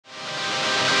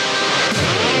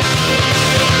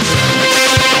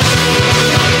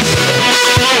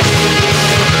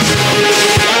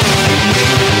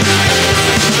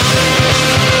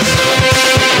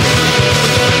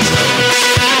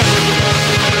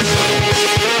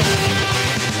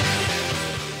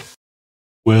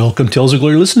Welcome, Tales of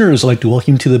Glory listeners. I'd like to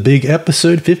welcome you to the big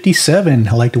episode 57.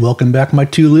 I'd like to welcome back my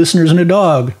 2 listeners and a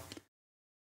dog.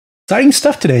 Exciting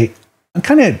stuff today. I'm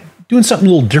kind of doing something a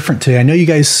little different today. I know you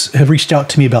guys have reached out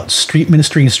to me about street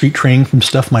ministry and street training from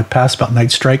stuff in my past about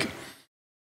Night Strike.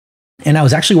 And I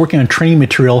was actually working on training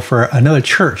material for another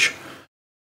church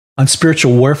on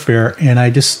spiritual warfare. And I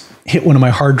just hit one of my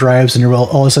hard drives, and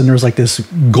all of a sudden there was like this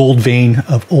gold vein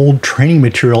of old training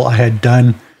material I had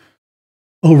done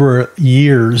over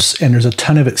years, and there's a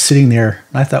ton of it sitting there.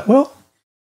 And I thought, well,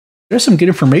 there's some good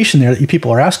information there that you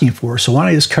people are asking for, so why don't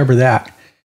I just cover that?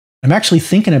 I'm actually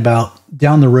thinking about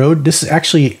down the road, this is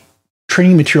actually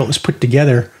training material that was put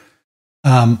together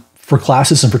for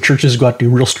classes and for churches to go out to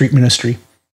do real street ministry.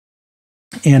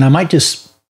 And I might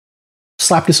just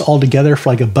slap this all together for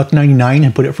like $1.99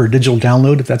 and put it for a digital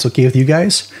download, if that's okay with you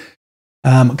guys.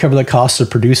 Cover the costs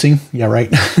of producing. Yeah, right.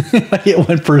 If I get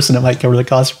one person, it might cover the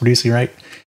cost of producing, right?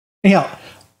 Anyhow,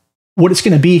 what it's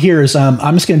going to be here is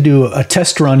I'm just going to do a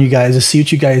test run, you guys, to see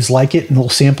what you guys like it, and a little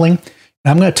sampling. And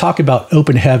I'm going to talk about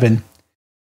open heaven.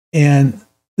 And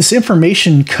this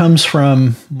information comes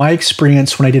from my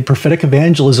experience when I did prophetic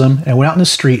evangelism and I went out in the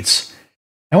streets.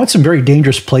 I went some very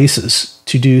dangerous places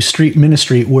to do street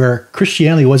ministry where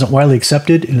Christianity wasn't widely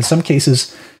accepted, and in some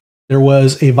cases, there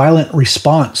was a violent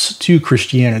response to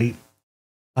Christianity.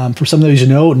 For some of those you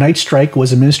know, Night Strike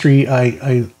was a ministry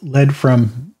I led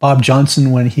from Bob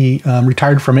Johnson when he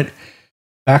retired from it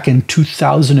back in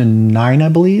 2009, I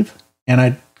believe. And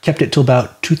I kept it till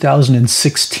about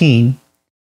 2016.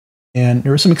 And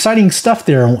there was some exciting stuff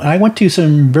there. I went to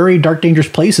some very dark, dangerous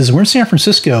places. We're in San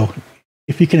Francisco,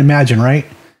 if you can imagine, right?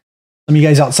 Some of you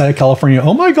guys outside of California,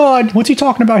 oh my God, what's he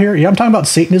talking about here? Yeah, I'm talking about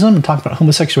Satanism, I'm talking about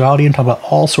homosexuality, I'm talking about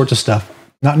all sorts of stuff.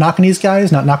 Not knocking these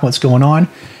guys, not knocking what's going on,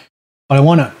 but I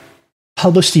want to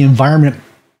publish the environment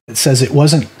that says it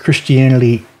wasn't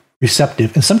Christianity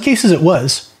receptive. In some cases it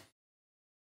was.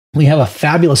 We have a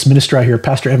fabulous minister out here,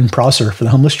 Pastor Evan Prosser for the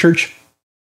homeless church.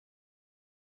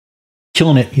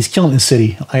 Killing it. He's killing the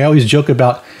city. I always joke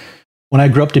about when I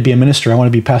grew up to be a minister, I want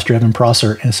to be Pastor Evan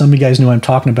Prosser. And some of you guys know what I'm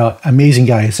talking about. Amazing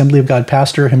guy. Assembly of God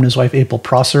pastor, him and his wife, April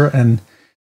Prosser. And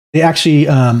they actually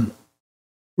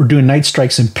were doing night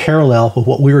strikes in parallel with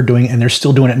what we were doing. And they're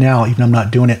still doing it now, even though I'm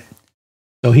not doing it.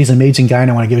 So he's an amazing guy,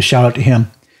 and I want to give a shout out to him.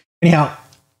 Anyhow,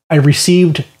 I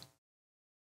received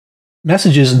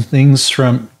messages and things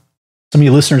from some of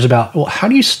you listeners about, well, how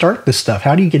do you start this stuff?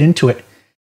 How do you get into it?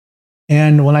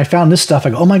 And when I found this stuff, I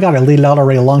go, oh my God, I laid it out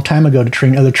already a long time ago to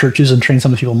train other churches and train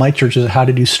some of the people in my churches how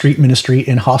to do street ministry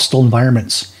in hostile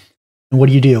environments. And what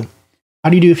do you do? How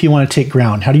do you do if you want to take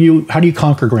ground? How do you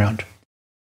conquer ground?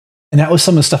 And that was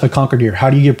some of the stuff I conquered here. How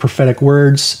do you give prophetic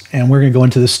words? And we're going to go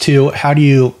into this too. How do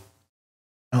you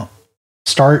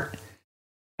start?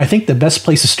 I think the best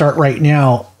place to start right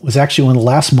now was actually one of the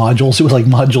last modules. It was like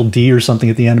module D or something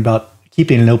at the end about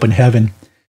keeping an open heaven.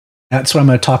 That's what I'm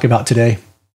going to talk about today.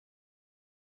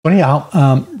 But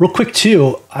anyhow, real quick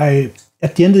too,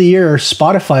 at the end of the year,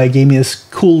 Spotify gave me this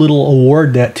cool little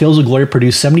award that Tales of Glory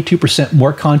produced 72%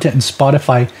 more content in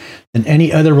Spotify than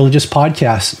any other religious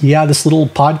podcast. Yeah, this little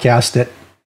podcast that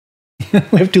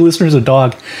we have 2 listeners, a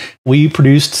dog. We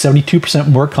produced 72%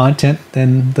 more content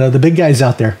than the big guys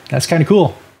out there. That's kind of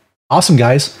cool. Awesome,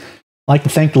 guys. I'd like to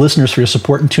thank the listeners for your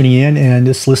support and tuning in and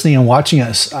just listening and watching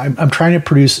us. I'm trying to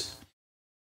produce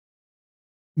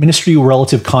ministry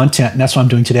relative content, and that's what I'm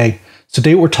doing today. So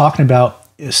today what we're talking about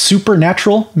is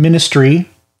supernatural ministry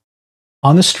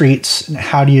on the streets, and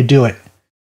how do you do it?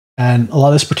 And a lot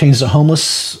of this pertains to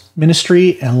homeless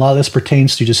ministry, and a lot of this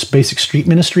pertains to just basic street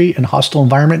ministry in hostile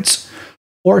environments.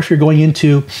 Or if you're going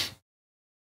into,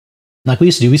 like we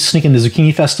used to do, we used to sneak into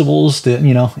zucchini festivals that,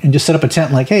 and just set up a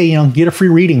tent like, hey, get a free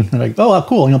reading. And like, oh,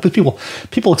 cool. But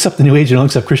people accept the New Age, they don't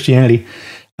accept Christianity.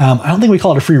 I don't think we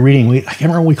call it a free reading. I can't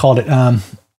remember what we called it.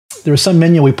 There was some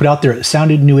menu we put out there. It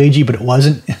sounded New Agey, but it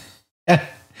wasn't.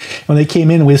 When they came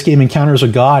in, we just gave them encounters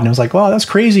with God. And it was like, wow, that's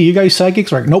crazy. You guys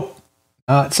psychics? We're like, nope,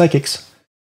 it's psychics.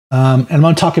 And I'm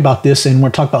going to talk about this, and we're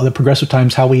going to talk about the progressive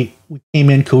times, how we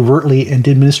came in covertly and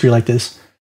did ministry like this.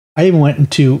 I even went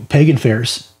into pagan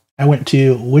fairs. I went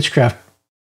to witchcraft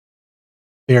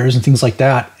fairs and things like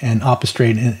that, and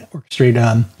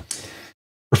orchestrate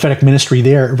prophetic ministry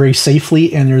there very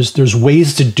safely. And there's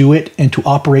ways to do it and to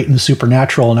operate in the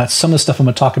supernatural. And that's some of the stuff I'm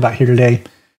going to talk about here today.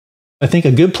 I think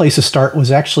a good place to start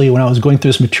was actually when I was going through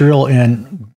this material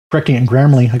and correcting it in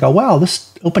Grammarly. I go, wow,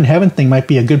 this open heaven thing might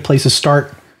be a good place to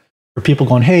start for people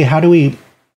going, hey, how do we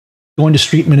go into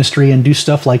street ministry and do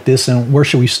stuff like this? And where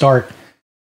should we start?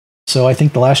 So I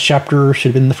think the last chapter should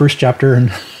have been the first chapter.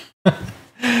 And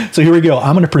so here we go.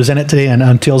 I'm going to present it today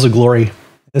on Tales of Glory.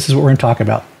 This is what we're going to talk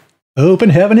about. Open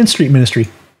heaven and street ministry.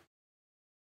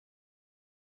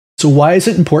 So why is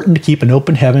it important to keep an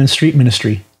open heaven and street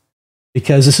ministry?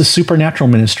 Because this is supernatural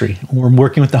ministry. We're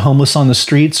working with the homeless on the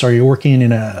streets, or you're working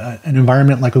in an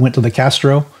environment like we went to the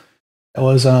Castro, that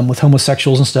was with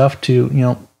homosexuals and stuff, to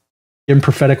give them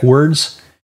prophetic words.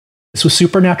 This was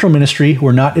supernatural ministry.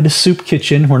 We're not in a soup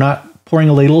kitchen. We're not pouring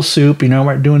a ladle of soup.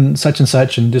 We're doing such and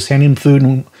such and just handing them food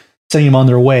and sending them on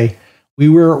their way. We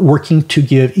were working to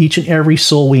give each and every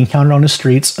soul we encountered on the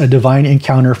streets a divine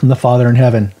encounter from the Father in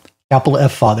heaven, capital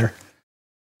F Father.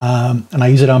 And I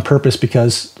use it on purpose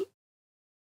because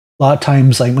a lot of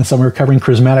times, like when someone recovering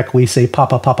charismatic, we say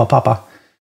Papa, Papa, Papa.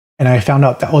 And I found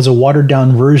out that was a watered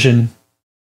down version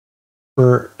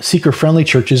for seeker-friendly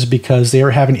churches because they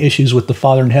were having issues with the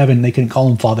Father in heaven. They couldn't call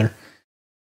him Father.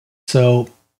 So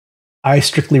I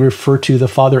strictly refer to the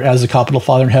Father as the capital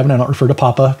Father in heaven. I don't refer to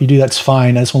Papa. If you do, that's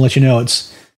fine. I just want to let you know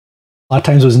it's a lot of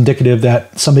times it was indicative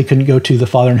that somebody couldn't go to the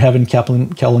Father in heaven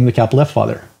calling the capital F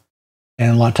Father.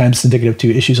 And a lot of times it's indicative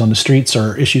to issues on the streets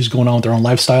or issues going on with their own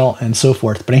lifestyle and so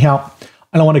forth. But anyhow,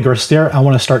 I don't want to go there. I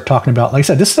want to start talking about, like I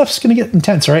said, this stuff's going to get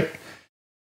intense, right?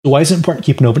 So why is it important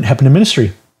to keep an open heaven in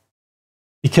ministry?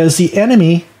 Because the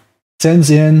enemy sends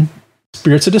in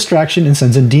spirits of distraction and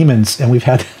sends in demons. And we've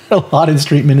had a lot in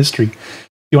street ministry.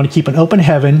 You want to keep an open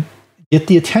heaven, get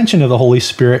the attention of the Holy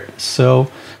Spirit.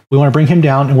 So we want to bring him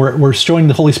down, and we're showing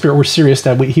the Holy Spirit we're serious,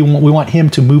 that we want him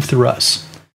to move through us.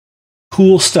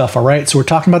 Cool stuff, all right? So we're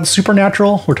talking about the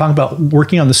supernatural. We're talking about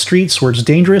working on the streets where it's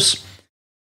dangerous.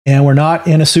 And we're not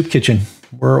in a soup kitchen.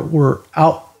 We're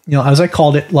out, as I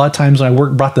called it, a lot of times when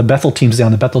I brought the Bethel teams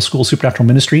down, the Bethel School of Supernatural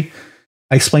Ministry,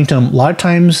 I explained to them, a lot of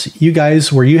times you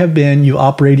guys, where you have been, you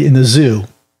operated in the zoo.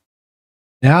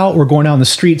 Now we're going out on the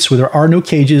streets where there are no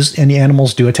cages and the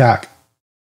animals do attack.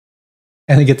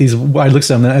 And they get these wide looks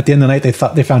at them. And at the end of the night,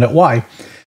 they found out why.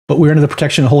 But we're under the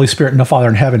protection of the Holy Spirit and the Father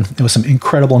in heaven. There was some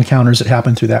incredible encounters that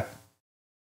happened through that.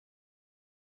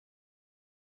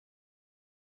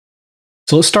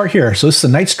 So let's start here. So this is the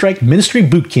Night Strike Ministry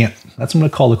Bootcamp. That's what I'm going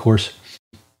to call the course.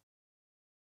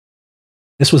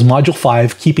 This was Module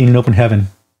 5, Keeping an Open Heaven.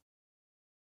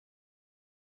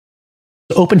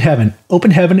 So open heaven.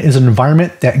 Open heaven is an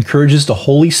environment that encourages the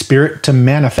Holy Spirit to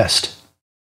manifest.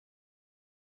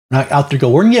 We're not out there go,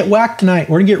 we're going to get whacked tonight.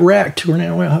 We're going to get wrecked. We're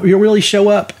going to really show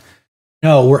up.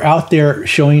 No, we're out there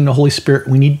showing the Holy Spirit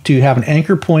we need to have an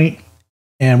anchor point,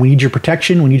 and we need your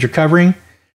protection. We need your covering.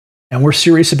 And we're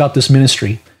serious about this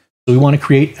ministry. So we want to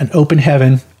create an open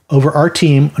heaven over our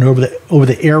team and over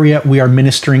the area we are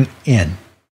ministering in.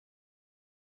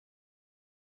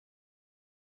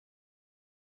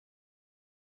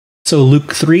 So Luke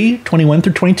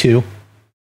 3:21-22,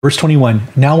 verse 21.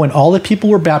 Now when all the people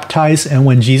were baptized, and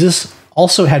when Jesus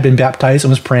also had been baptized and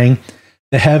was praying,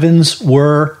 the heavens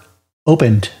were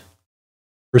opened.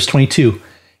 Verse 22.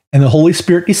 And the Holy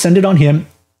Spirit descended on him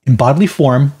in bodily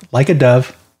form like a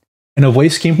dove, and a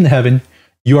voice came from heaven,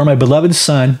 "You are my beloved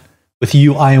Son, with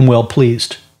you I am well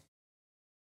pleased."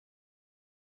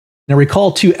 Now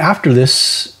recall too, after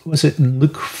this, was it in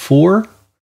Luke 4?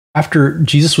 After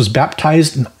Jesus was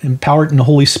baptized and empowered in the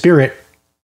Holy Spirit,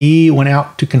 he went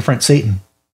out to confront Satan.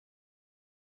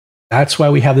 That's why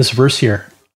we have this verse here.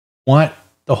 We want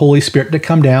the Holy Spirit to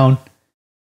come down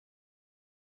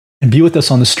and be with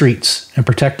us on the streets and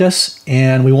protect us,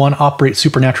 and we want to operate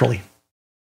supernaturally.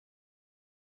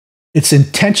 It's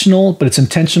intentional, but it's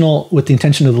intentional with the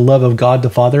intention of the love of God the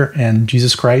Father and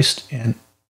Jesus Christ and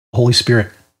the Holy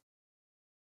Spirit.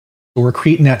 So we're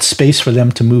creating that space for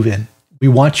them to move in. We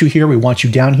want you here. We want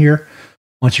you down here.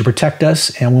 We want you to protect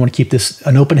us, and we want to keep this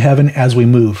an open heaven as we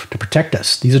move to protect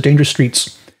us. These are dangerous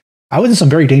streets. I was in some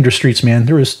very dangerous streets, man.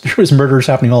 There was murders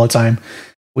happening all the time.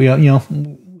 We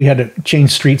had to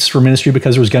change streets for ministry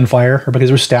because there was gunfire or because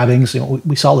there were stabbings.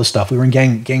 We saw this stuff. We were in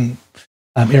gang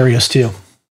areas too.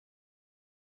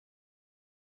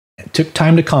 It took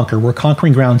time to conquer. We're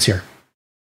conquering grounds here.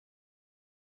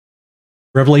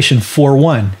 Revelation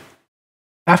 4:1.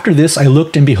 After this, I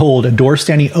looked, and behold, a door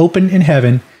standing open in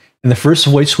heaven, and the first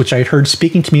voice which I had heard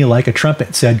speaking to me like a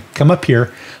trumpet said, "Come up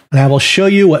here, and I will show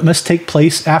you what must take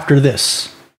place after this."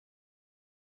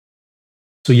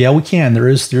 So yeah, we can.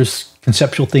 There's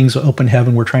conceptual things of open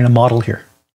heaven we're trying to model here.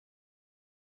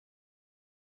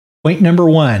 Point number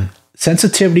 1,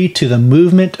 sensitivity to the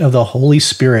movement of the Holy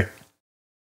Spirit.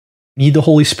 We need the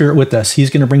Holy Spirit with us. He's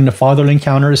going to bring the fatherly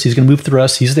encounters. He's going to move through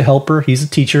us. He's the helper. He's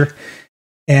the teacher.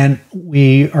 And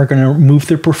we are going to move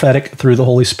the prophetic through the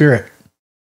Holy Spirit.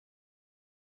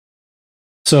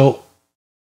 So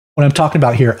what I'm talking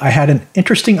about here, I had an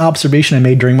interesting observation I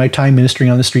made during my time ministering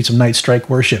on the streets of Night Strike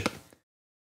worship.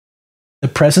 The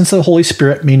presence of the Holy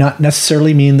Spirit may not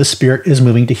necessarily mean the Spirit is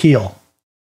moving to heal.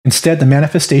 Instead, the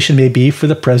manifestation may be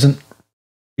present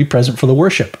for the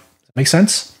worship. Does that make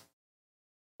sense?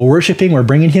 We're worshiping, we're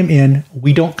bringing him in.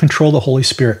 We don't control the Holy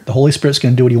Spirit. The Holy Spirit's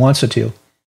going to do what he wants it to.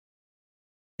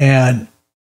 And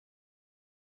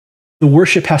the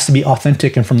worship has to be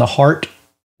authentic and from the heart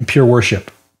and pure worship.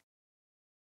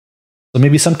 So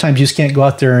maybe sometimes you just can't go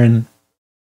out there and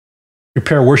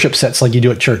prepare worship sets like you do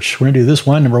at church. We're going to do this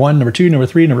one, number two, number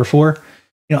three, number four.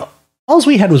 All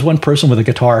we had was one person with a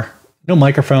guitar, no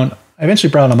microphone. I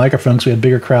eventually brought on a microphone because we had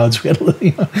bigger crowds we had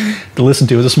to listen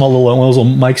to. It was a small little one of those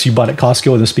little mics you bought at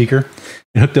Costco with a speaker,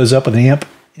 and hooked those up with an amp,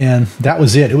 and that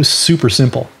was it. It was super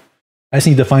simple. I just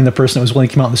needed to find the person that was willing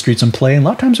to come out in the streets and play, and a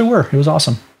lot of times there were. It was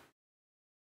awesome.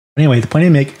 Anyway, the point I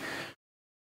make,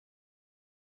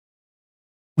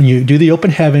 when you do the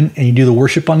open heaven and you do the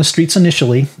worship on the streets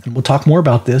initially, and we'll talk more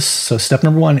about this. So step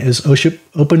number one is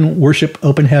open worship,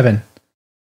 open heaven.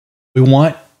 We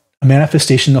want a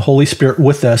manifestation of the Holy Spirit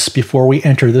with us before we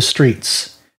enter the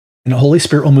streets. And the Holy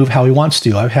Spirit will move how he wants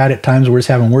to. I've had at times where we're just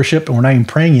having worship and we're not even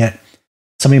praying yet.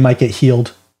 Somebody might get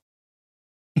healed,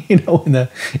 in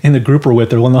the group we're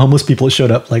with, or one of the homeless people that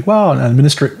showed up, like, wow, and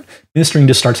ministering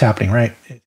just starts happening, right?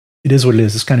 It is what it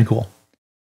is. It's kind of cool.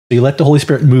 So you let the Holy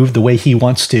Spirit move the way he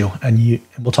wants to, and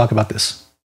we'll talk about this.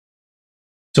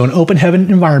 So in an open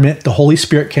heaven environment, the Holy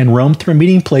Spirit can roam through a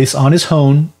meeting place on his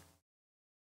own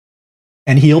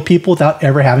and heal people without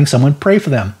ever having someone pray for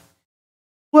them.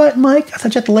 What, Mike? I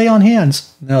thought you had to lay on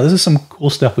hands. No, this is some cool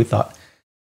stuff we thought.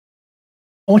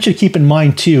 I want you to keep in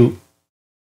mind, too,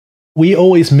 we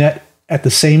always met at the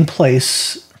same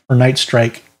place for Night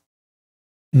Strike,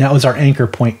 and that was our anchor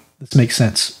point. This makes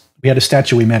sense. We had a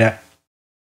statue we met at.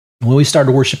 And we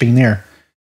started worshiping there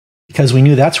because we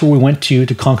knew that's where we went to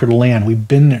conquer the land. We've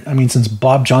been there, since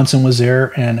Bob Johnson was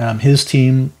there and his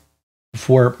team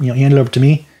before he handed it over to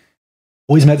me.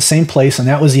 Always met at the same place, and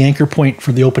that was the anchor point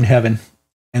for the open heaven.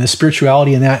 And the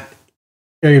spirituality in that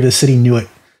area of the city knew it.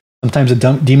 Sometimes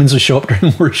the demons would show up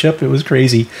during worship. It was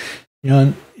crazy,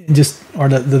 and just or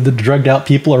the drugged out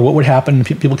people, or what would happen?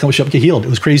 People come show up, get healed. It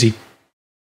was crazy.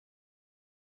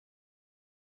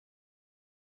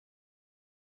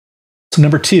 So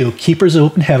number two, keepers of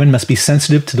open heaven must be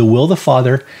sensitive to the will of the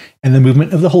Father and the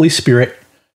movement of the Holy Spirit.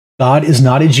 God is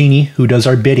not a genie who does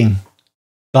our bidding.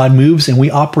 God moves and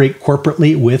we operate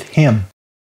corporately with him.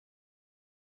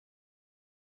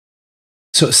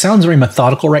 So it sounds very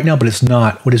methodical right now, but it's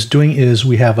not. What it's doing is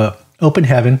we have an open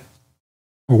heaven.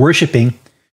 We're worshiping.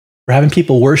 We're having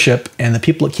people worship, and the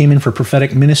people that came in for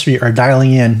prophetic ministry are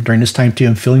dialing in during this time too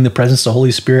and feeling the presence of the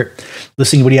Holy Spirit,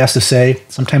 listening to what he has to say.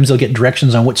 Sometimes they'll get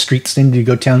directions on what streets they need to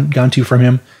go down to from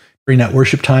him during that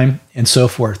worship time and so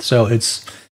forth. So it's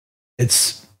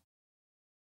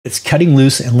cutting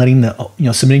loose and letting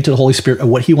submitting to the Holy Spirit of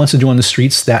what he wants to do on the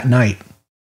streets that night.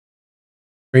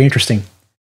 Very interesting.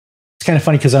 It's kind of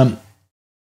funny because when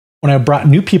I brought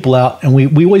new people out, and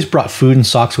we always brought food and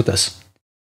socks with us,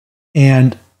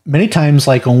 and many times,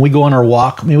 like when we go on our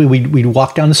walk, maybe we'd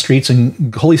walk down the streets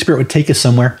and the Holy Spirit would take us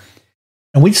somewhere,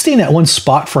 and we'd stay in that one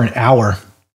spot for an hour,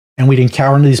 and we'd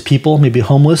encounter these people, maybe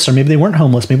homeless, or maybe they weren't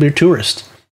homeless, maybe they're tourists,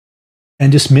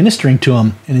 and just ministering to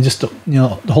them, and it just,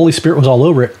 the Holy Spirit was all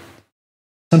over it.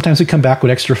 Sometimes we'd come back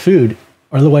with extra food,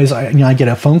 or otherwise, I get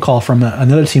a phone call from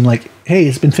another team like, hey,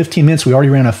 it's been 15 minutes, we already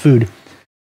ran out of food.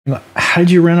 How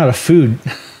did you run out of food?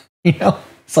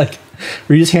 It's like,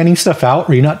 were you just handing stuff out?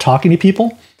 Were you not talking to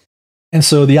people? And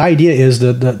so the idea is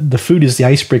that the food is the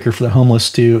icebreaker for the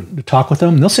homeless to talk with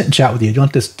them. And they'll sit and chat with you. You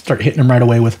don't have to start hitting them right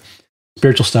away with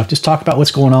spiritual stuff. Just talk about what's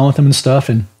going on with them and stuff.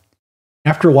 And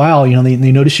after a while,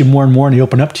 they notice you more and more, and they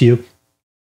open up to you.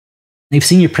 They've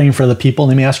seen you praying for other people,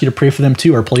 and they may ask you to pray for them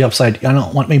too, or pull you upside. I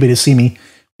don't want anybody to see me.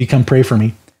 You come pray for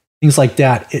me. Things like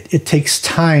that. It takes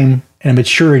time and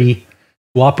maturity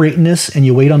to operate in this, and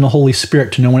you wait on the Holy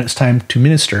Spirit to know when it's time to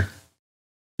minister.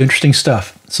 Interesting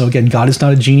stuff. So again, God is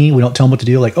not a genie. We don't tell him what to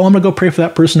do. Like, oh, I'm going to go pray for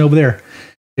that person over there.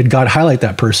 Did God highlight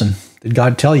that person? Did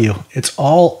God tell you? It's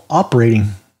all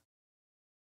operating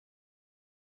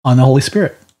on the Holy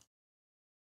Spirit.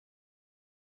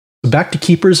 So back to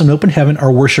keepers in open heaven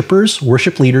are worshipers,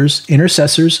 worship leaders,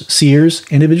 intercessors, seers,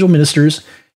 individual ministers,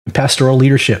 and pastoral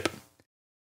leadership.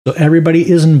 So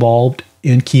everybody is involved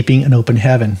in keeping an open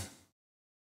heaven.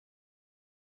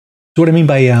 So what I mean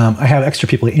by I have extra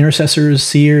people, intercessors,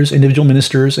 seers, individual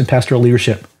ministers, and pastoral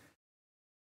leadership.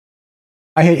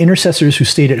 I had intercessors who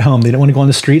stayed at home. They didn't want to go on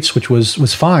the streets, which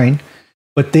was fine,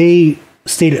 but they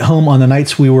stayed at home on the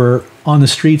nights we were on the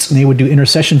streets, and they would do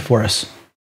intercession for us.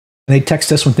 And they'd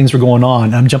text us when things were going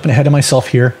on. I'm jumping ahead of myself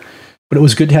here, but it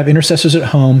was good to have intercessors at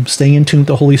home, staying in tune with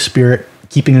the Holy Spirit,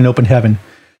 keeping an open heaven.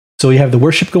 So you have the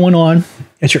worship going on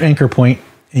at your anchor point,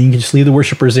 and you can just leave the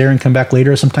worshipers there and come back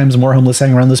later. Sometimes more homeless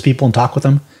hang around those people and talk with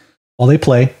them while they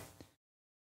play.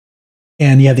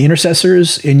 And you have the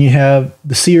intercessors, and you have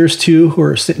the seers too, who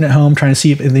are sitting at home trying to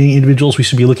see if any individuals we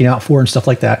should be looking out for and stuff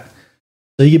like that.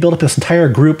 So you build up this entire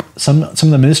group. Some of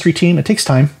the ministry team, it takes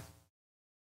time.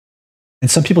 And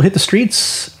some people hit the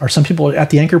streets, or some people are at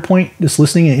the anchor point just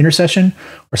listening in intercession,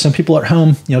 or some people are at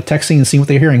home, texting and seeing what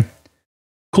they're hearing.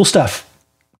 Cool stuff.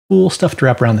 Cool stuff to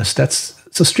wrap around this.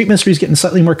 So street ministry is getting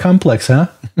slightly more complex, huh?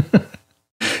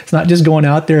 It's not just going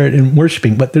out there and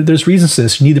worshiping, but there's reasons to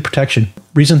this. You need the protection.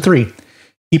 Reason 3,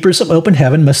 keepers of open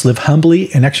heaven must live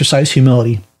humbly and exercise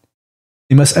humility.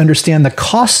 They must understand the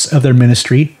costs of their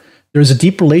ministry. There is a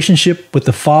deep relationship with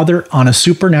the Father on a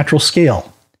supernatural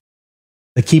scale.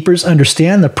 The keepers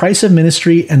understand the price of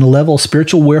ministry and the level of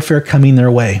spiritual warfare coming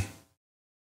their way.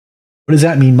 What does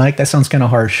that mean, Mike? That sounds kind of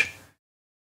harsh.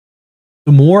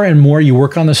 The more and more you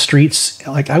work on the streets,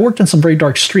 like I worked on some very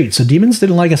dark streets, so demons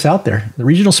didn't like us out there. The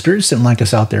regional spirits didn't like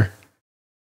us out there.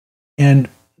 And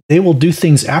they will do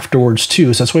things afterwards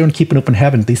too. So that's why you want to keep an open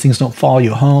heaven. These things don't follow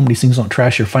you home. These things don't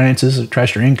trash your finances,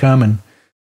 trash your income, and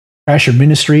trash your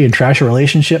ministry and trash your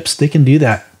relationships. They can do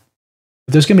that.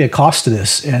 But there's going to be a cost to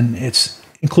this, and it's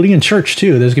including in church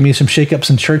too. There's going to be some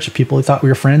shakeups in church of people who thought we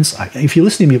were friends. If you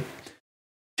listen to me,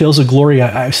 Tales of Glory,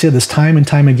 I've said this time and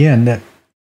time again, that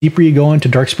deeper you go into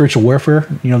dark spiritual warfare,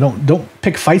 don't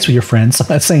pick fights with your friends. I'm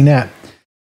not saying that.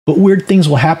 But weird things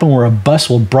will happen where a bus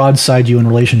will broadside you in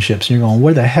relationships. And you're going,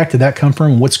 where the heck did that come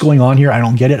from? What's going on here? I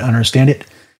don't get it. I don't understand it.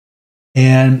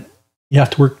 And you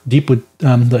have to work deep with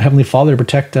the Heavenly Father to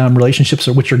protect relationships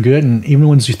which are good. And even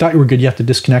ones you thought you were good, you have to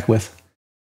disconnect with.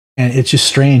 And it's just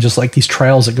strange. It's like these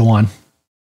trials that go on.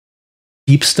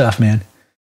 Deep stuff, man.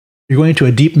 You're going into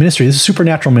a deep ministry. This is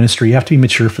supernatural ministry. You have to be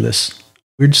mature for this.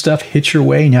 Weird stuff hits your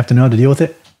way and you have to know how to deal with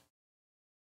it.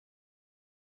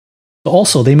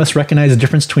 Also, they must recognize the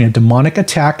difference between a demonic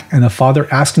attack and the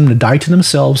Father asking them to die to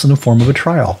themselves in the form of a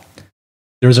trial.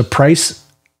 There's a price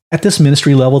at this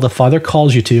ministry level the Father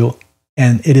calls you to,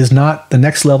 and it is not the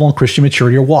next level in Christian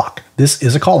maturity or walk. This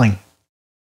is a calling.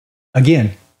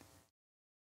 Again,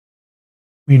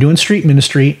 when you're doing street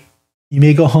ministry, you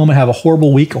may go home and have a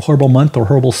horrible week, a horrible month, or a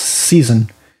horrible season.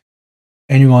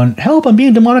 And you're going, help, I'm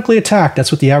being demonically attacked.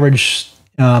 That's what the average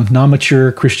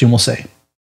non-mature Christian will say.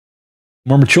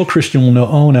 More mature Christian will know,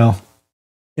 oh no,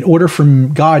 in order for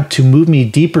God to move me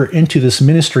deeper into this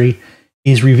ministry,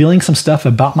 He's revealing some stuff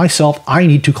about myself I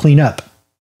need to clean up.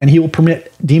 And He will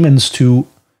permit demons to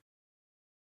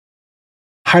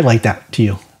highlight that to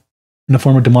you in the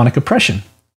form of demonic oppression.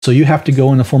 So you have to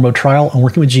go in the form of trial and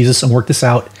working with Jesus and work this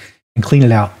out and clean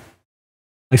it out.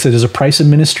 Like I said, there's a price in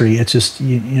ministry. It's just,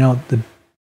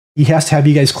 He has to have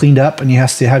you guys cleaned up, and He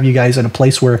has to have you guys in a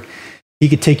place where He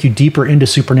could take you deeper into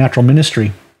supernatural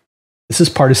ministry. This is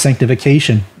part of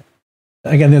sanctification.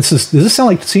 Again, does this sound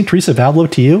like St. Teresa of Avila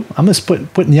to you? I'm just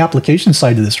putting the application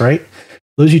side to this, right?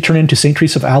 Those you turn into St.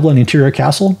 Teresa of Avila in the interior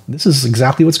castle, this is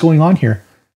exactly what's going on here.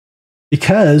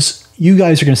 Because you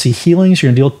guys are going to see healings, you're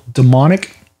going to deal with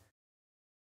demonic.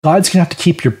 God's going to have to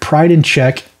keep your pride in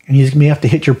check, and He's going to have to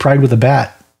hit your pride with a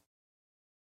bat.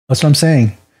 That's what I'm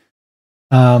saying.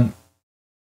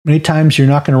 Many times you're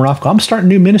not going to rock. I'm starting a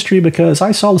new ministry because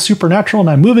I saw the supernatural and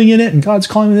I'm moving in it, and God's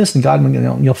calling me this, and God,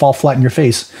 you'll fall flat in your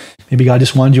face. Maybe God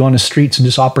just wanted you on the streets and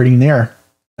just operating there.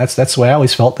 That's the way I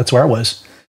always felt. That's where I was.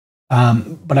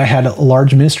 But I had a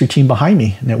large ministry team behind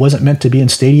me, and it wasn't meant to be in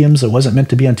stadiums. It wasn't meant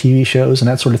to be on TV shows and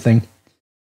that sort of thing.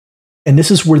 And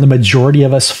this is where the majority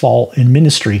of us fall in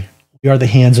ministry. We are the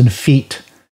hands and feet.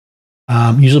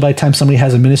 Usually by the time somebody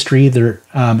has a ministry, they're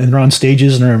on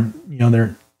stages and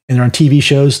they're on TV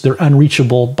shows, they're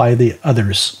unreachable by the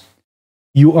others.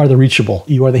 You are the reachable.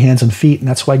 You are the hands and feet, and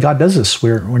that's why God does this.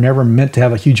 We're never meant to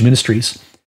have a huge ministries.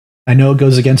 I know it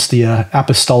goes against the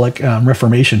apostolic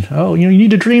reformation. Oh, you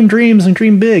need to dream dreams and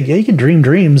dream big. Yeah, you can dream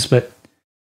dreams, but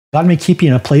God may keep you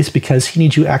in a place because He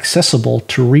needs you accessible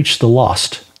to reach the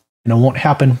lost. It won't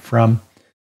happen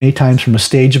many times from a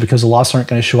stage because the lost aren't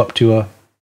going to show up to a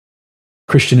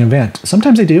Christian event.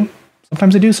 Sometimes they do.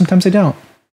 Sometimes they do. Sometimes they don't.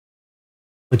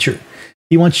 But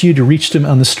He wants you to reach them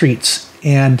on the streets.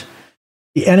 And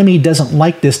the enemy doesn't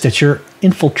like this, that you're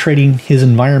infiltrating his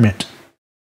environment. So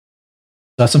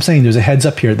that's what I'm saying. There's a heads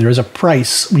up here. There is a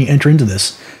price when you enter into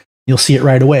this. You'll see it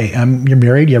right away. You're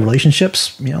married. You have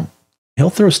relationships. He'll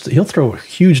throw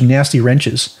huge, nasty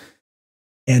wrenches.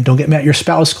 And don't get mad at your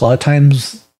spouse. A lot of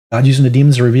times, God's using the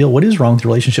demons to reveal what is wrong with the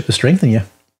relationship to strengthen you.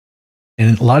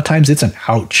 And a lot of times, it's an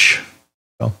ouch.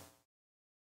 So,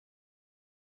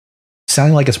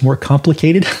 sounding like it's more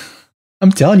complicated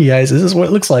I'm telling you guys, this is what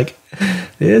it looks like.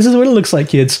 This is what it looks like,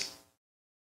 kids.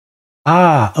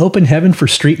 Open heaven for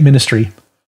street ministry.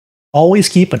 Always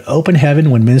keep an open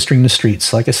heaven when ministering the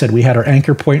streets. Like I said, we had our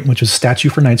anchor point, which was a statue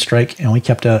for Night Strike, and we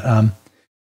kept a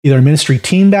either a ministry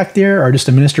team back there or just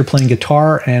a minister playing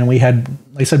guitar, and we had,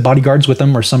 like I said, bodyguards with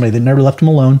them or somebody that never left them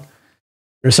alone.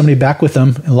 There's somebody back with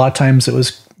them, and a lot of times it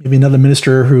was maybe another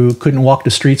minister who couldn't walk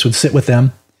the streets would sit with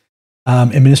them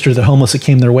and minister to the homeless that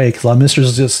came their way, because a lot of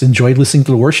ministers just enjoyed listening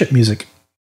to the worship music.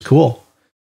 Cool.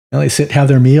 You know, they sit, have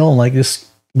their meal, and like just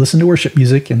listen to worship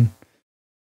music, and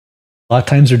a lot of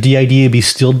times their DID would be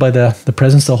stilled by the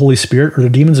presence of the Holy Spirit, or their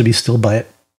demons would be stilled by it.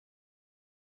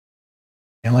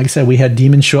 And like I said, we had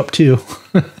demons show up too.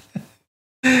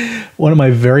 One of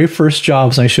my very first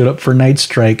jobs when I showed up for Night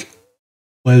Strike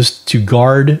was to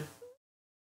guard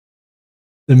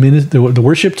the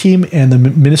worship team and the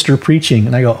minister preaching.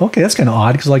 And I go, okay, that's kind of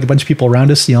odd, because like a bunch of people around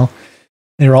us, you know,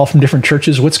 they're all from different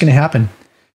churches. What's going to happen?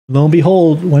 Lo and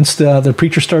behold, once the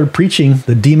preacher started preaching,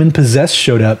 the demon-possessed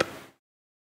showed up.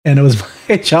 And it was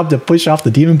my job to push off the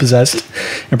demon-possessed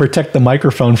and protect the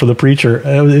microphone for the preacher.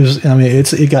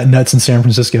 It got nuts in San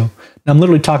Francisco. Now, I'm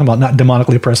literally talking about not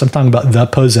demonically oppressed. I'm talking about the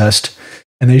possessed.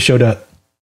 And they showed up.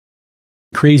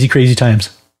 Crazy, crazy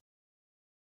times.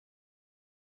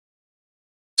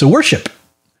 So worship.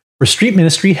 For street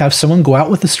ministry, have someone go out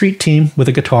with the street team with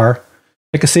a guitar,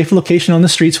 pick a safe location on the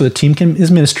streets where the team is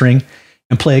ministering,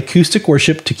 and play acoustic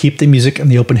worship to keep the music in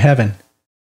the open heaven.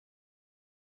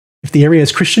 If the area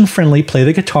is Christian-friendly, play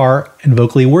the guitar and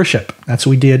vocally worship. That's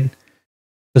what we did.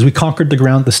 As we conquered the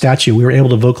ground, the statue, we were able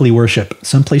to vocally worship.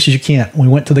 Some places you can't. When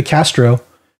we went to the Castro,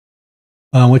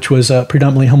 which was a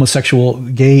predominantly homosexual,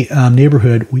 gay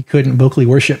neighborhood, we couldn't vocally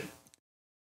worship.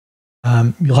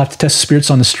 You'll have to test the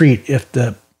spirits on the street. If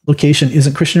the location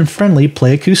isn't Christian-friendly,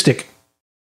 play acoustic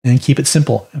and keep it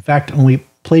simple. In fact, when we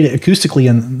played it acoustically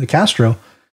in the Castro,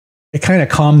 it kind of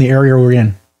calmed the area we're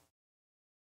in.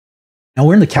 Now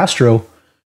we're in the Castro.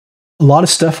 A lot of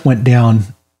stuff went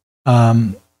down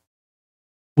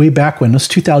way back when. It was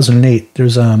 2008. There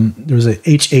was a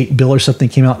H8 bill or something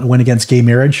came out and went against gay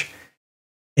marriage.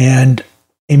 And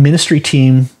a ministry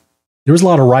team, there was a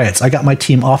lot of riots. I got my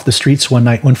team off the streets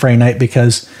one Friday night,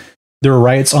 because there were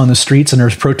riots on the streets and there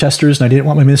was protesters, and I didn't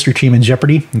want my ministry team in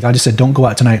jeopardy. And God just said, don't go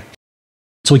out tonight.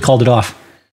 So we called it off.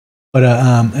 But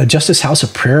a Justice House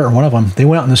of Prayer, or one of them, they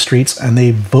went out in the streets and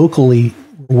they vocally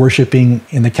worshiping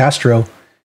in the Castro,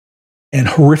 and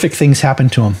horrific things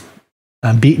happened to him.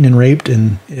 Beaten and raped,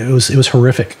 and it was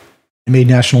horrific. It made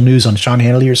national news on Sean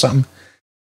Hannity or something.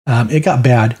 It got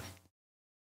bad.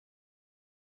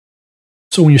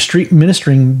 So when you're street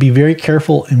ministering, be very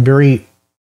careful and very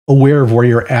aware of where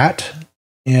you're at.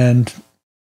 And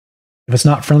if it's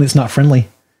not friendly, it's not friendly.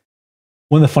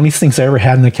 One of the funniest things I ever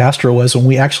had in the Castro was when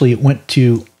we actually went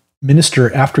to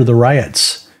minister after the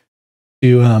riots,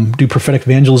 to do prophetic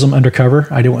evangelism undercover.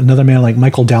 I did another man like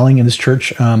Michael Dowling in his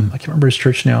church. I can't remember his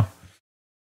church now.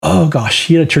 Oh gosh,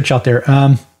 he had a church out there.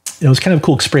 It was kind of a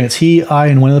cool experience. He, I,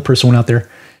 and one other person went out there,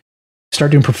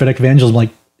 started doing prophetic evangelism.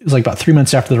 Like it was like about 3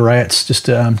 months after the riots, just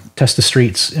to test the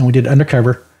streets. And we did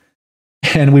undercover.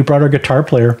 And we brought our guitar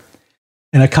player,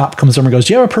 and a cop comes over and goes,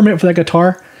 "Do you have a permit for that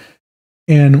guitar?"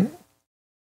 And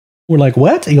we're like,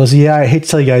 "What?" He goes, "Yeah, I hate to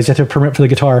tell you guys, you have to have a permit for the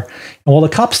guitar." And while the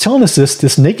cop's telling us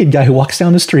this naked guy who walks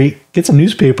down the street gets a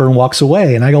newspaper and walks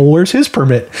away. And I go, "Well, where's his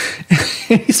permit?"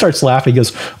 And he starts laughing. He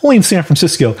goes, "Only in San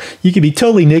Francisco. You can be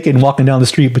totally naked and walking down the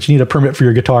street, but you need a permit for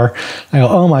your guitar." I go,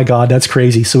 "Oh my God, that's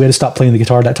crazy." So we had to stop playing the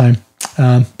guitar that time.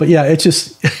 But yeah,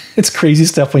 it's crazy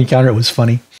stuff when you encounter it. It was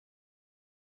funny.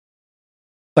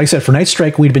 Like I said, for Night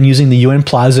Strike, we'd been using the UN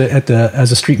Plaza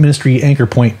as a street ministry anchor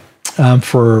point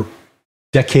for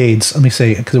decades, let me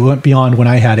say, because it went beyond when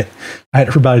I had it. I had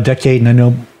it for about a decade, and I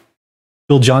know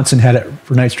Bill Johnson had it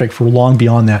for Night Strike for long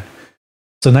beyond that.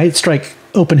 So Night Strike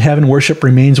open heaven worship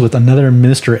remains with another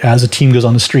minister as the team goes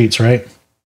on the streets, right?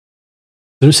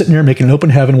 They're sitting there making an open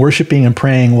heaven, worshiping and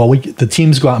praying while the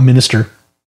teams go out and minister.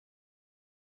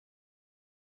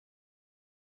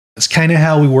 That's kind of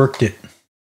how we worked it.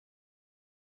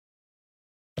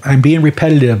 I'm being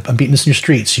repetitive. I'm beating this in your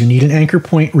streets. You need an anchor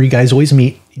point where you guys always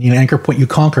meet. You need an anchor point you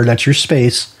conquer. That's your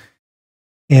space.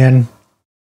 And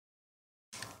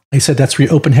like I said, that's where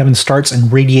your open heaven starts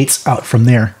and radiates out from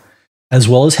there, as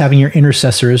well as having your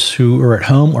intercessors who are at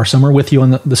home or somewhere with you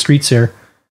on the streets there.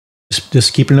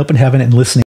 Just keep an open heaven and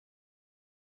listening.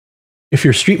 If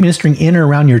you're street ministering in or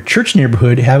around your church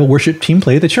neighborhood, have a worship team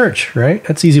play at the church, right?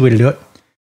 That's the easy way to do it.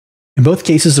 In both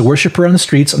cases, the worshiper on the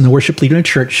streets and the worship leader in the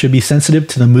church should be sensitive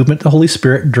to the movement of the Holy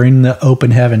Spirit during the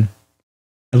open heaven.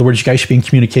 In other words, you guys should be in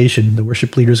communication. The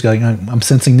worship leader's going, "I'm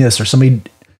sensing this," or somebody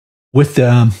with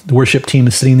the worship team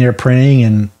is sitting there praying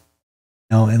and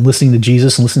and listening to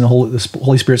Jesus and listening to the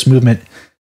Holy Spirit's movement,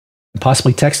 and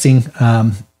possibly texting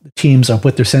the teams of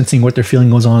what they're sensing, what they're feeling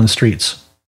goes on in the streets.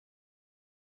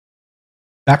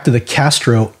 Back to the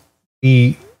Castro,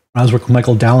 when I was working with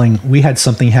Michael Dowling, we had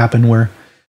something happen where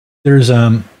there's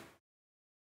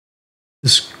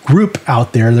this group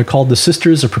out there. They're called the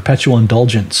Sisters of Perpetual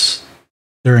Indulgence.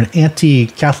 They're an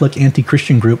anti-Catholic,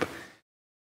 anti-Christian group.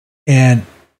 And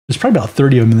there's probably about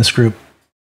 30 of them in this group.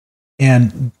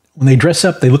 And when they dress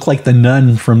up, they look like the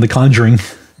nun from The Conjuring.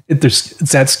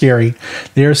 It's that scary.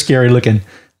 They're scary looking.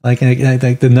 Like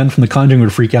the nun from The Conjuring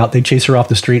would freak out. They'd chase her off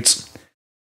the streets.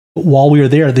 But while we were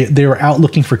there, they were out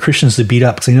looking for Christians to beat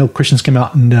up. Because they know Christians come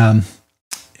out and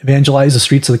evangelize the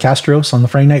streets of the Castros on the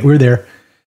Friday night we were there.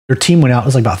 Their team went out. It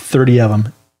was like about 30 of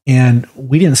them. And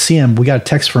we didn't see them. We got a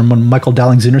text from one of Michael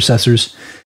Dowling's intercessors.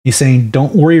 He's saying,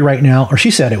 don't worry right now. Or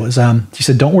she said it was, she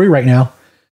said, don't worry right now.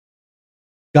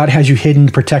 God has you hidden,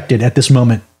 protected at this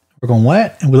moment. We're going,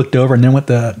 what? And we looked over and then went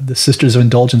the Sisters of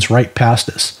Indulgence right past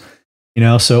us.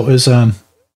 So it was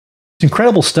it's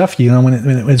incredible stuff.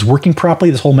 When it's working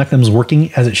properly, this whole mechanism is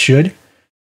working as it should.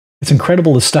 It's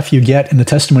incredible the stuff you get and the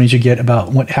testimonies you get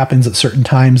about what happens at certain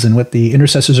times and what the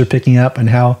intercessors are picking up and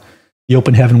how the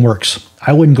open heaven works.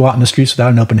 I wouldn't go out in the streets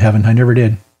without an open heaven. I never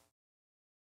did.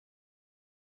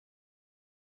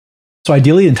 So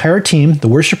ideally, the entire team, the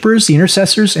worshipers, the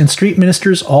intercessors, and street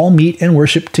ministers all meet and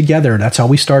worship together. That's how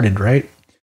we started, right?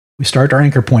 We start our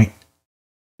anchor point.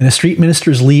 And the street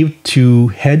ministers leave to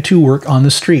head to work on the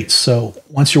streets. So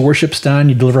once your worship's done,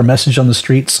 you deliver a message on the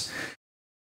streets.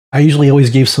 I usually always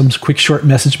gave some quick short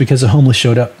message because the homeless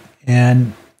showed up.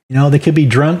 And, they could be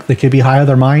drunk, they could be high on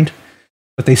their mind,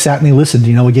 but they sat and they listened.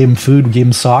 We gave them food, we gave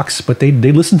them socks, but they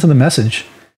listened to the message.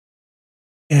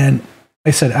 And I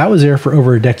said, I was there for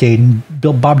over a decade, and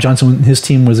Bob Johnson and his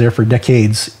team was there for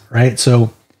decades, right?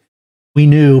 So we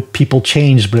knew people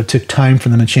changed, but it took time for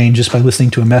them to change just by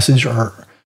listening to a message or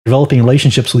developing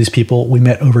relationships with these people we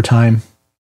met over time.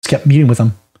 Just kept meeting with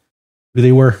them, who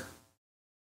they were.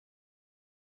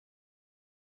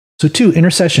 So 2,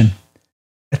 intercession.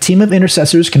 A team of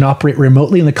intercessors can operate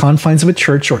remotely in the confines of a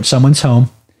church or at someone's home.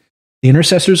 The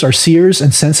intercessors are seers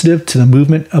and sensitive to the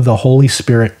movement of the Holy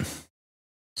Spirit.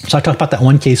 So I talked about that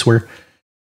one case where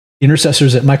the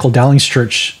intercessors at Michael Dowling's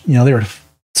church, they were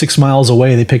 6 miles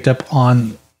away. They picked up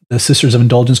on the Sisters of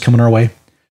Indulgence coming our way.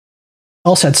 I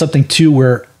also had something too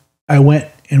where I went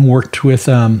and worked with,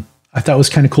 I thought it was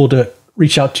kind of cool to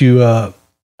reach out to a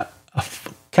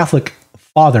Catholic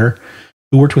father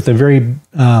who worked with a very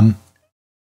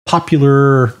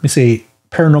popular,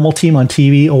 paranormal team on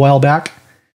TV a while back.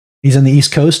 He's on the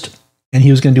East Coast. And he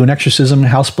was going to do an exorcism,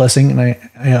 house blessing, and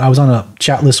I was on a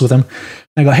chat list with him.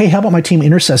 And I go, hey, how about my team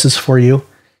intercesses for you?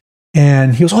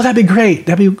 And he goes, oh, that'd be great.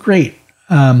 That'd be great.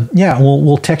 Yeah,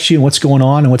 we'll text you what's going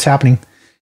on and what's happening.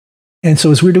 And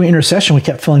so as we were doing intercession, we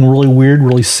kept feeling really weird,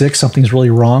 really sick. Something's really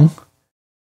wrong.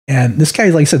 And this guy,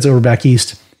 like I said, is over back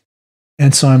east.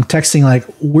 And so I'm texting like,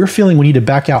 we're feeling we need to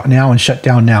back out now and shut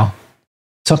down now.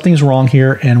 Something's wrong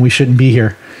here and we shouldn't be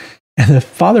here. And the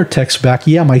father texts back,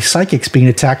 yeah, my psychic's being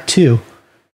attacked too.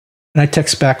 And I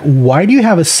text back, why do you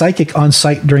have a psychic on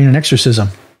site during an exorcism?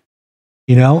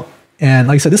 And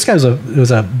like I said, this guy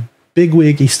was a big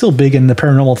wig. He's still big in the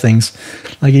paranormal things.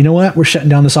 Like, you know what? We're shutting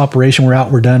down this operation. We're out.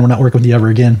 We're done. We're not working with you ever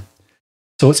again.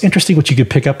 So it's interesting what you could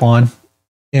pick up on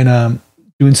in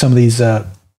doing some of these,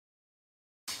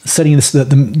 setting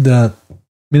the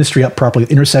ministry up properly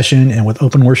with intercession and with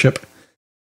open worship.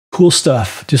 Cool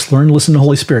stuff. Just learn to listen to the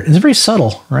Holy Spirit. It's very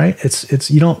subtle, right?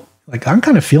 It's you don't, like, I'm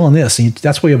kind of feeling this. And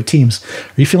that's why you have teams.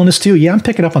 Are you feeling this too? Yeah, I'm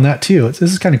picking up on that too.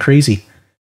 This is kind of crazy.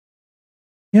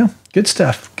 Yeah, good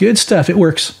stuff. Good stuff. It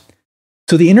works.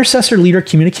 So the intercessor leader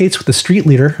communicates with the street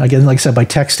leader, again, like I said, by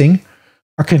texting,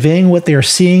 or conveying what they are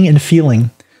seeing and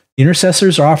feeling. The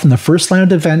intercessors are often the first line of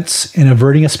defense in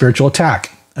averting a spiritual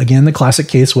attack. Again, the classic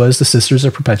case was the Sisters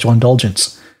of Perpetual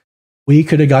Indulgence. We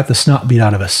could have got the snot beat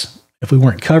out of us if we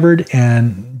weren't covered.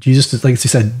 And Jesus, like he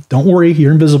said, don't worry,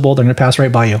 you're invisible. They're going to pass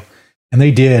right by you. And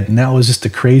they did. And that was just the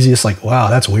craziest, like, wow,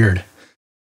 that's weird.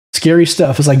 Scary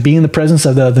stuff. It's like being in the presence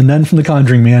of the nun from The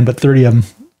Conjuring, man, but 30 of them.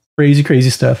 Crazy, crazy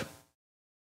stuff.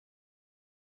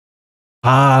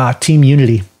 Team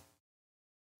unity.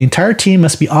 The entire team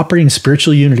must be operating in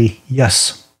spiritual unity.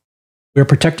 Yes. We are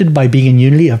protected by being in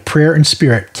unity of prayer and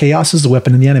spirit. Chaos is the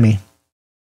weapon of the enemy.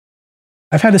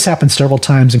 I've had this happen several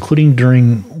times, including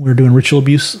during we were doing ritual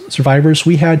abuse survivors.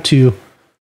 We had to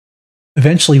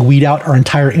eventually weed out our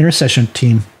entire intercession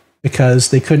team because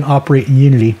they couldn't operate in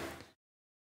unity.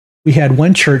 We had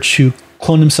one church who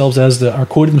quoted themselves as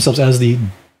the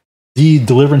the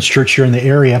deliverance church here in the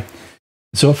area.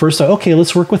 So at first I thought, okay,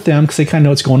 let's work with them because they kind of know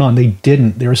what's going on. They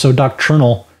didn't. They were so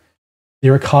doctrinal. They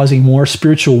were causing more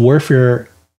spiritual warfare.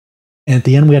 And at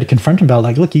the end, we had to confront them about,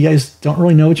 like, look, you guys don't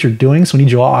really know what you're doing, so we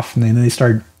need you off. And then they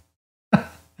started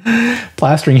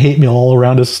plastering hate mail all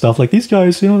around us and stuff. Like, these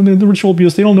guys, you know, the ritual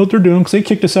abuse, they don't know what they're doing because they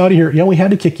kicked us out of here. Yeah, we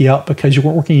had to kick you out because you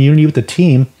weren't working in unity with the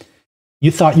team.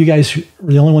 You thought you guys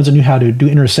were the only ones that knew how to do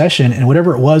intercession, and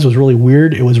whatever it was really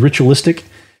weird. It was ritualistic,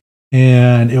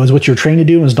 and it was what you were trained to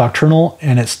do. It was doctrinal,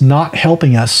 and it's not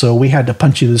helping us, so we had to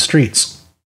punch you to the streets.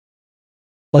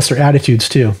 Plus their attitudes,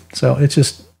 too. So it's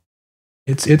just,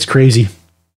 it's crazy.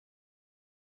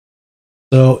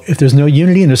 So if there's no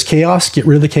unity and there's chaos, get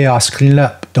rid of the chaos. Clean it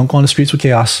up. Don't go on the streets with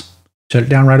chaos. Shut it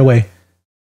down right away.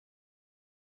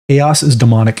 Chaos is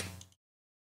demonic.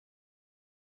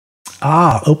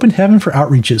 Open heaven for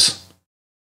outreaches.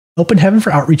 Open heaven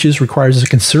for outreaches requires a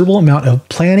considerable amount of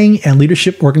planning and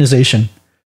leadership organization.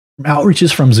 From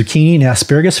outreaches from zucchini and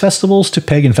asparagus festivals to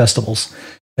pagan festivals.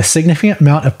 A significant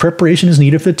amount of preparation is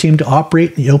needed for the team to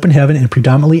operate in the open heaven in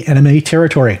predominantly enemy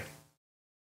territory.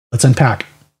 Let's unpack.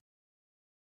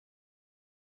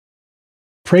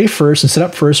 Pray first and set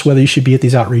up first whether you should be at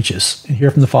these outreaches and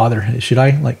hear from the Father. Should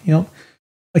I, like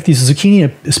these zucchini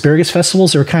and asparagus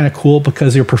festivals, they were kind of cool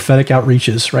because they were prophetic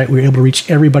outreaches, right? We were able to reach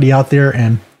everybody out there,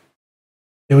 and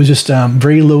it was just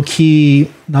very low-key,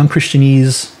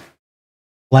 non-Christianese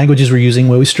languages we're using,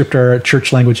 where we stripped our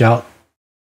church language out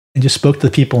and just spoke to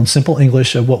the people in simple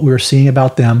English of what we were seeing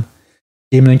about them,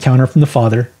 gave an encounter from the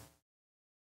Father,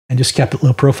 and just kept it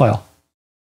low profile.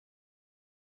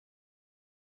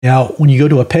 Now, when you go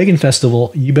to a pagan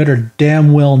festival, you better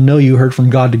damn well know you heard from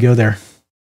God to go there.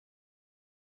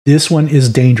 This one is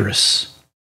dangerous.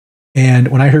 And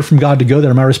when I heard from God to go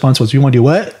there, my response was, you want to do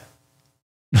what?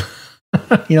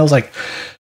 I was like,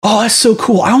 oh, that's so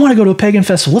cool. I want to go to a pagan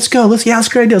festival. Let's go. That's a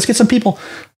great idea. Let's get some people.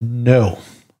 No.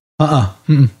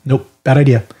 Nope. Bad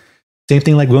idea. Same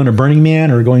thing like going to Burning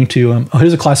Man or going to,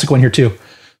 here's a classic one here too.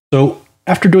 So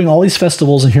after doing all these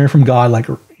festivals and hearing from God, like,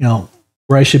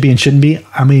 where I should be and shouldn't be,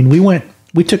 I mean,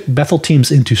 we took Bethel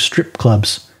teams into strip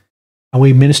clubs and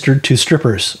we ministered to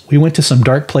strippers. We went to some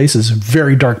dark places,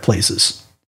 very dark places.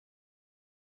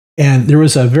 And there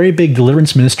was a very big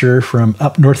deliverance minister from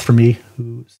up north from me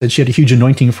who said she had a huge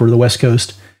anointing for the West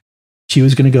Coast. She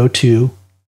was going to go to,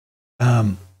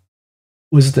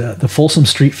 was the Folsom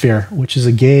Street Fair, which is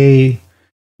a gay,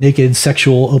 naked,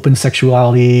 sexual, open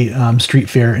sexuality street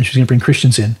fair, and she was going to bring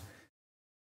Christians in.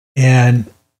 And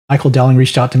Michael Dowling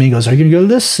reached out to me and goes, are you going to go to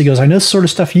this? He goes, I know the sort of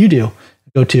stuff you do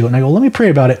go to. And I go, let me pray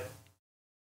about it.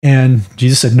 And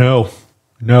Jesus said, no.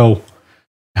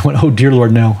 I went, oh, dear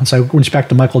Lord, no. And so I went back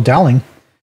to Michael Dowling.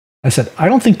 I said, I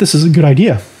don't think this is a good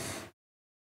idea.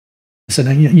 I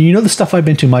said, you know the stuff I've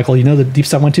been to, Michael. You know the deep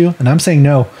stuff I went to? And I'm saying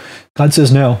no. God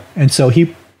says no. And so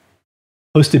he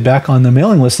posted back on the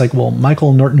mailing list, like, well,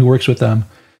 Michael Norton, who works with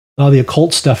all the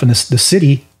occult stuff in the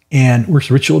city and works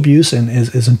with ritual abuse and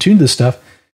is in tune to this stuff,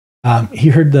 he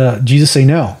heard Jesus say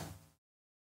no.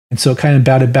 And so it kind of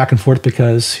batted back and forth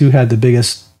because who had the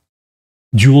biggest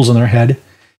jewels on their head.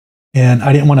 And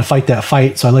I didn't want to fight that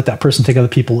fight, so I let that person take other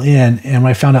people in. And what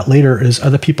I found out later is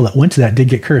other people that went to that did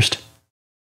get cursed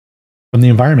from the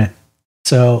environment.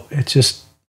 So it's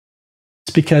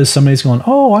because somebody's going,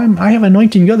 oh, I have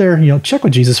anointing, go there. Check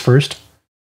with Jesus first.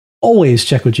 Always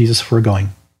check with Jesus before going.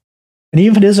 And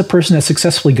even if it is a person that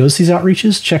successfully goes to these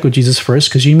outreaches, check with Jesus first,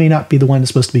 because you may not be the one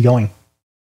that's supposed to be going.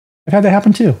 I've had that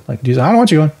happen too. Like, Jesus, I don't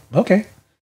want you going. Okay.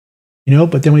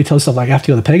 But then when he tells stuff like, I have to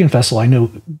go to the pagan festival, I know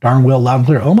darn well, loud and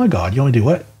clear, oh my God, you want to do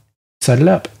what? Set it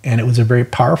up. And it was a very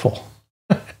powerful,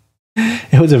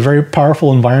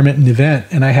 environment and event.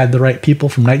 And I had the right people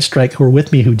from Night Strike who were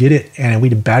with me who did it. And we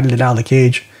batted it out of the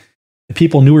cage. The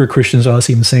people knew we were Christians without us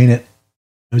even saying it.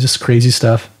 It was just crazy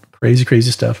stuff.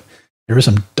 Crazy stuff. There were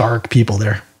some dark people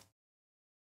there.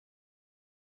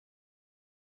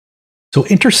 So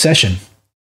intercession.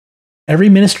 Every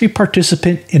ministry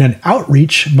participant in an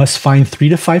outreach must find 3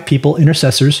 to 5 people,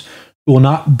 intercessors, who will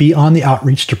not be on the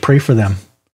outreach to pray for them.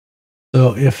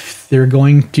 So if they're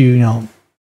going to, from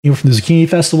the Zucchini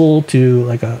Festival to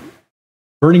like a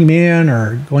Burning Man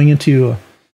or going into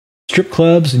strip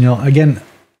clubs, again,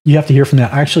 you have to hear from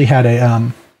that. I actually had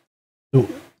the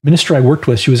minister I worked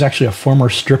with, she was actually a former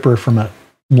stripper from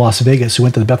Las Vegas who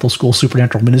went to the Bethel School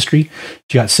Supernatural Ministry.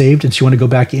 She got saved and she wanted to go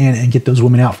back in and get those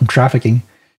women out from trafficking.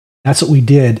 That's what we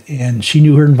did. And she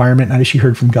knew her environment. And I know she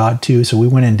heard from God too. So we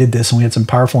went in and did this, and we had some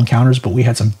powerful encounters, but we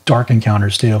had some dark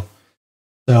encounters too.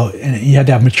 So, and you had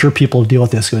to have mature people to deal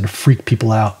with this, going to freak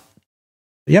people out.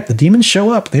 But yep, the demons show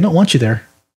up. They don't want you there.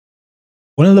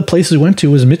 One of the places we went to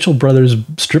was Mitchell Brothers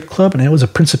Strip Club, and it was a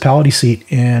principality seat,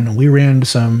 and we ran into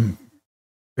some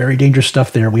very dangerous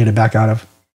stuff there we had to back out of.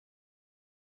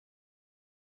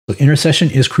 So intercession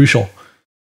is crucial.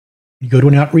 You go to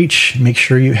an outreach, make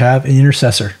sure you have an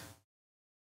intercessor.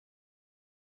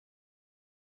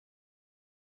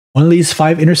 One of these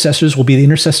 5 intercessors will be the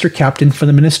intercessor captain for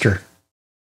the minister.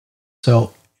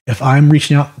 So if I'm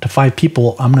reaching out to 5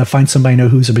 people, I'm going to find somebody I know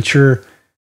who's a mature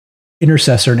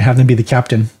intercessor and have them be the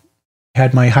captain. I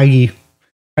had my Heidi.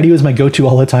 Heidi was my go-to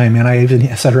all the time, and I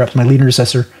even set her up as my lead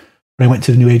intercessor when I went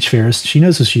to the New Age fairs. She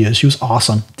knows who she is. She was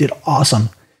awesome. Did awesome.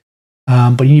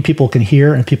 But you need people who can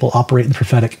hear and people operate in the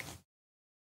prophetic.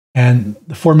 And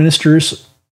the 4 ministers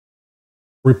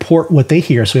report what they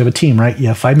hear. So we have a team, right? You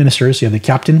have 5 ministers. You have the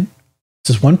captain.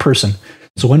 This is one person.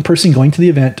 So one person going to the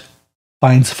event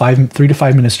finds 3 to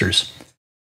 5 ministers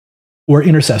or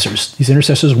intercessors. These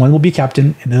intercessors, one will be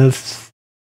captain, and the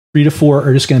 3 to 4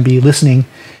 are just going to be listening.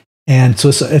 And so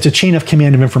it's a chain of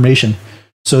command of information.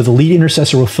 So the lead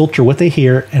intercessor will filter what they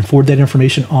hear and forward that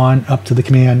information on up to the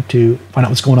command to find out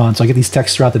what's going on. So I get these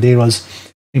texts throughout the day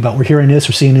about we're hearing this,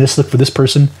 we're seeing this, look for this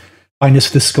person, find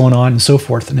this is going on, and so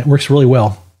forth. And it works really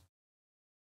well.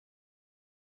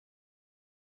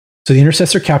 So the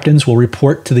intercessor captains will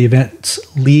report to the event's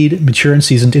lead, mature, and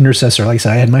seasoned intercessor. Like I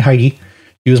said, I had my Heidi.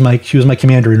 She was my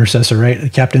commander intercessor, right? The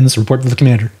captains report to the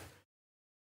commander.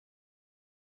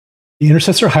 The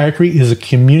intercessor hierarchy is a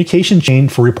communication chain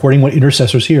for reporting what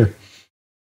intercessors hear.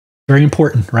 Very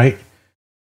important, right?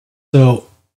 So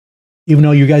even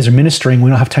though you guys are ministering, we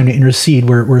don't have time to intercede.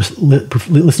 We're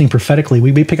listening prophetically.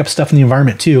 We may pick up stuff in the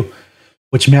environment too,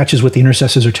 which matches what the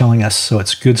intercessors are telling us. So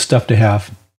it's good stuff to have,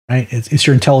 right? It's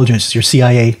your intelligence, it's your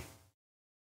CIA.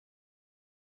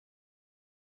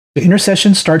 The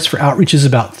intercession starts for outreaches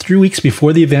about 3 weeks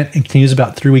before the event and continues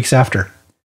about 3 weeks after.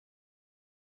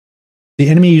 The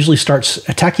enemy usually starts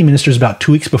attacking ministers about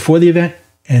 2 weeks before the event,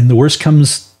 and the worst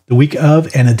comes the week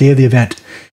of and the day of the event.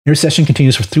 Intercession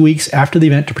continues for 3 weeks after the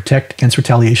event to protect against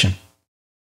retaliation.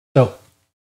 So,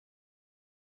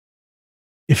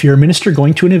 if you're a minister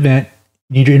going to an event,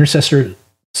 you need your intercessor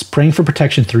praying for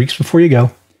protection 3 weeks before you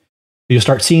go. You'll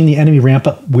start seeing the enemy ramp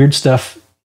up weird stuff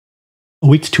a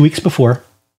week to 2 weeks before.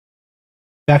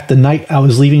 In fact, the night I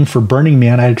was leaving for Burning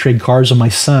Man, I had to trade cars with my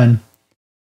son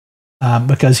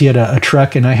because he had a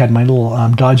truck and I had my little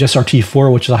Dodge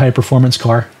SRT4, which is a high performance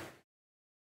car.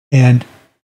 And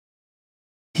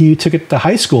he took it to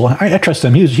high school. I trust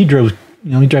him. He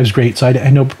drives great, so I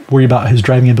had no worry about his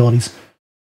driving abilities.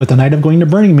 But the night of going to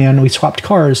Burning Man, we swapped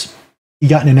cars. He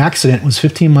got in an accident. It was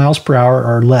 15 miles per hour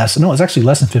or less. No, it was actually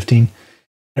less than 15.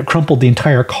 It crumpled the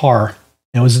entire car.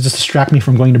 It was just distract me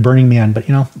from going to Burning Man.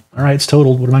 But, all right, it's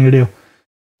totaled. What am I going to do?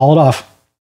 Haul it off.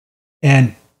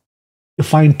 And you'll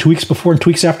find 2 weeks before and 2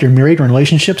 weeks after you're married or in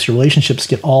relationships, your relationships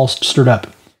get all stirred up.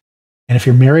 And if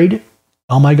you're married,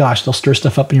 oh my gosh, they'll stir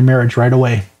stuff up in your marriage right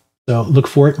away. So look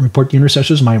for it and report to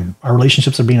intercessors. Our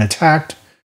relationships are being attacked.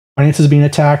 Finances are being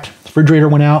attacked. The refrigerator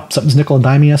went out. Something's nickel and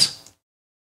diming us.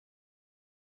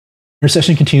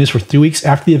 Intercession continues for 3 weeks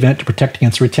after the event to protect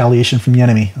against retaliation from the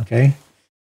enemy. Okay?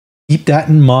 Keep that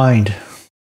in mind.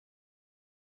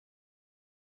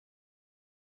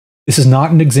 This is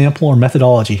not an example or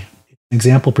methodology. It's an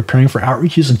example of preparing for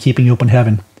outreaches and keeping open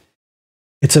heaven.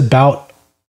 It's about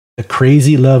the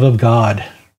crazy love of God,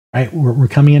 right? We're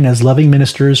coming in as loving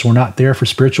ministers. We're not there for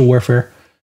spiritual warfare.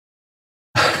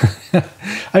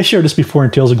 I shared this before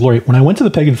in Tales of Glory. When I went to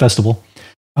the Pagan Festival,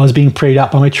 I was being prayed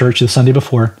out by my church the Sunday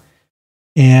before,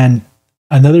 and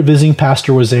another visiting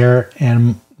pastor was there,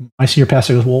 and my senior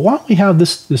pastor goes, well, why don't we have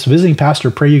this visiting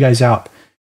pastor pray you guys out?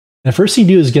 And the first thing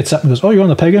he does is gets up and goes, oh, you're going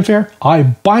to the pagan fair? I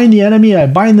bind the enemy. I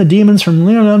bind the demons from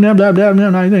blah, blah, blah, blah,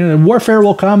 blah, warfare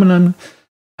will come. And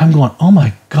I'm going, oh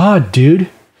my God, dude.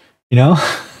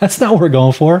 That's not what we're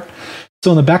going for.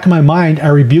 So in the back of my mind, I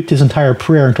rebuked his entire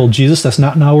prayer and told Jesus, that's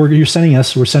not where you're sending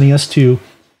us. We're sending us to,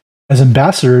 as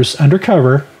ambassadors,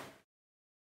 undercover,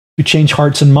 to change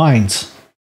hearts and minds.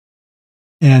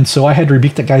 And so I had to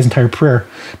rebuke that guy's entire prayer.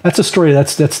 That's a story.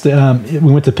 That's the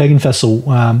we went to the Pagan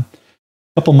Festival. A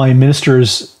couple of my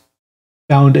ministers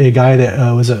found a guy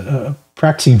that was a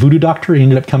practicing voodoo doctor. He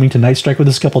ended up coming to Night Strike with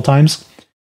us a couple of times,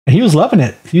 and he was loving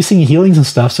it. He was seeing healings and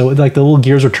stuff. So like the little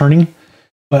gears were turning.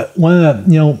 But one of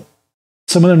the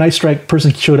some other Night Strike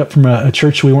person showed up from a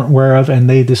church we weren't aware of, and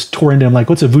they just tore into him like,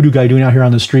 "What's a voodoo guy doing out here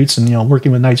on the streets?" And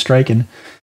working with Night Strike, and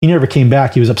he never came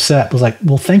back. He was upset. I was like,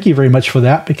 well, thank you very much for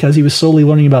that, because he was slowly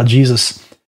learning about Jesus.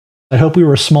 I hope we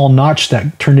were a small notch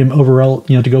that turned him over,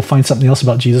 to go find something else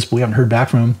about Jesus, but we haven't heard back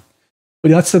from him.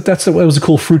 But that was the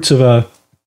cool fruits of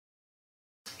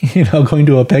going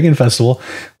to a pagan festival.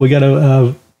 We got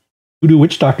a voodoo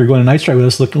witch doctor going to Night Strike with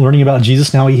us, learning about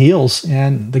Jesus and how he heals.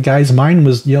 And the guy's mind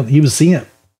was, he was seeing it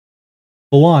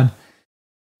full on. Of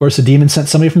course, the demon sent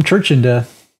somebody from church in to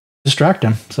distract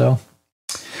him. So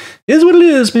it is what it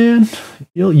is, man.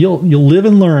 You'll live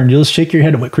and learn. You'll just shake your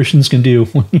head at what Christians can do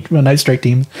when you run a Night Strike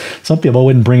team. Some people I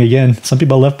wouldn't bring again. Some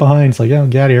people I left behind. It's like, get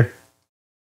out of here.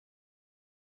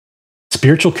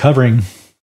 Spiritual covering.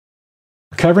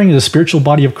 Covering is a spiritual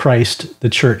body of Christ, the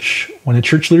church. When the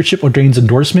church leadership ordains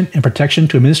endorsement and protection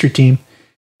to a ministry team,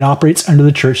 it operates under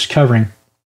the church covering.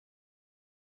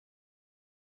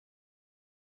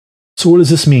 So what does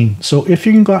this mean? So if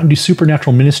you can go out and do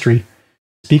supernatural ministry,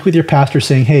 speak with your pastor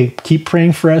saying, hey, keep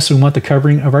praying for us. We want the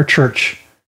covering of our church.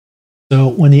 So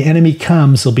when the enemy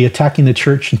comes, they'll be attacking the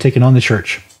church and taking on the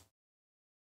church.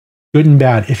 Good and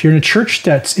bad. If you're in a church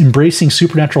that's embracing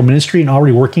supernatural ministry and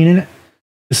already working in it,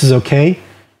 this is okay.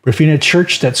 But if you're in a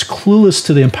church that's clueless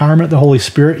to the empowerment of the Holy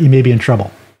Spirit, you may be in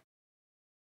trouble.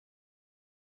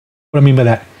 What do I mean by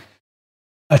that?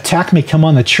 Attack may come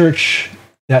on the church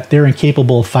that they're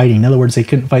incapable of fighting. In other words, they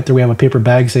couldn't fight their way out of paper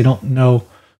bags. They don't know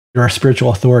they're our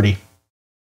spiritual authority.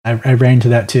 I ran into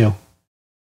that too.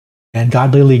 And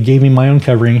God literally gave me my own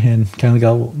covering and kind of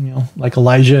go, like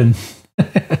Elijah and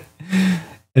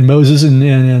and Moses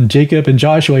and Jacob and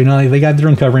Joshua, they got their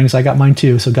own coverings. I got mine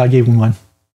too. So God gave me one.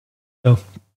 So,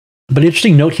 but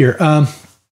interesting note here, from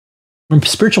a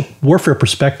spiritual warfare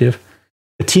perspective,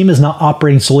 the team is not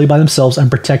operating solely by themselves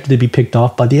unprotected to be picked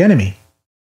off by the enemy.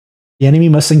 The enemy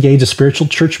must engage a spiritual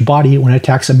church body when it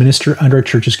attacks a minister under a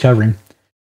church's covering.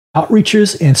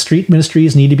 Outreaches and street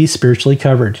ministries need to be spiritually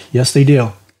covered. Yes, they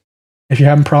do. If you're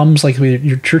having problems like with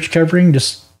your church covering,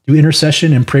 just do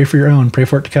intercession and pray for your own. Pray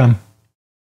for it to come.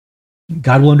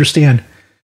 God will understand.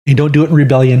 And don't do it in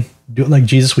rebellion. Do it like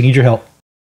Jesus. We need your help.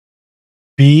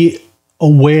 Be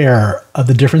aware of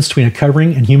the difference between a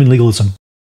covering and human legalism.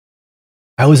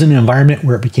 I was in an environment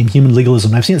where it became human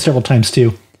legalism. I've seen it several times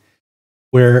too,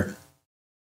 where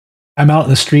I'm out in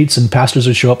the streets and pastors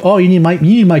would show up. Oh, you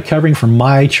need my covering for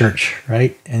my church,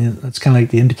 right? And that's kind of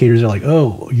like the indicators are like,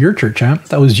 oh, your church, huh?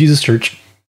 That was Jesus' church.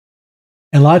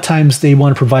 And a lot of times they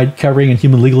want to provide covering and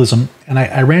human legalism. And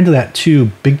I ran to that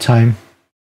too, big time.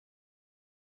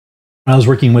 I was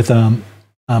working with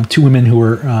two women who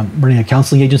were running a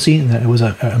counseling agency, and it was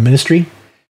a ministry.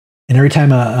 And every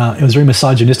time it was very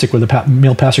misogynistic, where the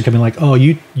male pastor coming like, "Oh,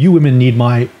 you women need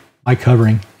my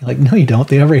covering." You're like, no, you don't.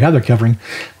 They already have their covering.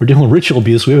 We're dealing with ritual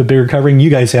abuse. We have a bigger covering than you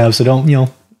guys have, so don't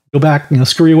go back,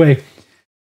 scurry away.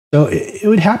 So it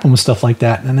would happen with stuff like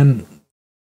that. And then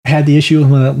I had the issue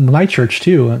with my church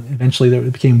too. Eventually,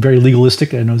 it became very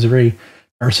legalistic, and I was a very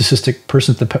narcissistic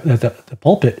person at the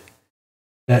pulpit.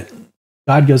 That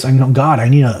God goes, God, I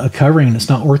need a covering, and it's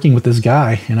not working with this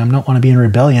guy, and I don't want to be in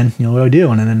rebellion. What do I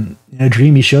do? And then in a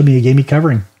dream, he showed me, he gave me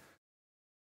covering.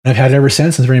 And I've had it ever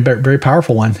since. It's a very, very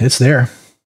powerful one. It's there.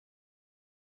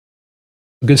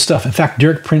 Good stuff. In fact,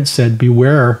 Derek Prince said,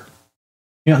 beware.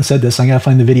 He and said this. I got to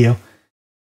find the video.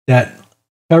 That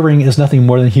covering is nothing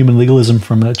more than human legalism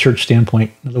from a church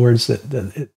standpoint. In other words,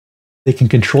 they can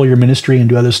control your ministry and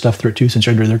do other stuff through it too, since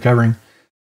you're under their covering.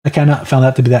 I kind of found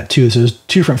that to be that too. So there's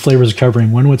two different flavors of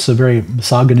covering. One was a very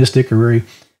misogynistic or very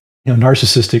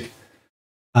narcissistic.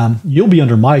 You'll be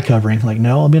under my covering. Like,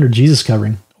 no, I'll be under Jesus'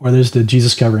 covering. Or there's the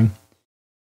Jesus covering.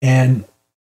 And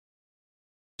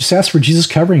just ask for Jesus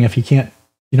covering if you're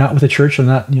not with the church or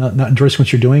not endorsing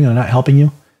what you're doing or not helping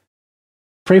you.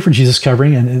 Pray for Jesus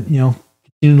covering and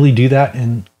continually do that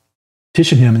and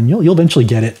petition him, and you'll eventually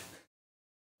get it.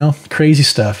 Crazy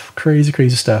stuff. Crazy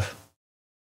stuff.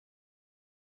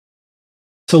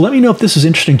 So let me know if this is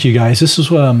interesting to you guys. This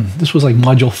was like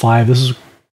module 5. This is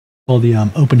called the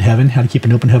open heaven, how to keep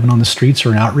an open heaven on the streets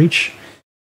or an outreach.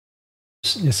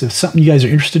 If it's something you guys are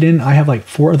interested in, I have like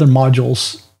 4 other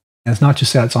modules. And it's not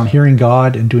just that, it's on hearing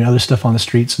God and doing other stuff on the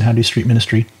streets and how to do street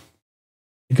ministry.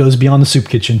 It goes beyond the soup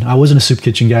kitchen. I wasn't a soup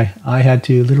kitchen guy. I had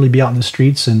to literally be out in the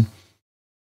streets and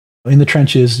in the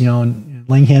trenches, and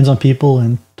laying hands on people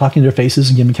and talking to their faces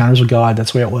and giving encounters with God.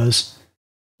 That's the way it was.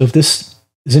 So if this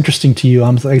is interesting to you,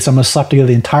 I'm going to slap together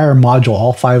the entire module,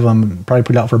 all 5 of them, probably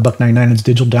put it out for $1.99 as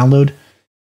digital download.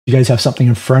 You guys have something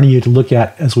in front of you to look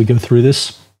at as we go through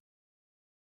this.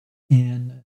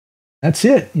 And that's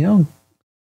it. I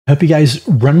hope you guys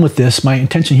run with this. My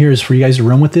intention here is for you guys to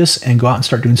run with this and go out and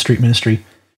start doing street ministry.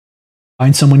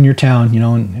 Find someone in your town,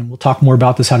 and we'll talk more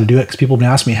about this, how to do it, because people have been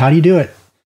asking me, how do you do it?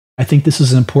 I think this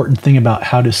is an important thing about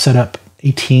how to set up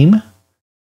a team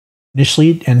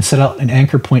initially and set out an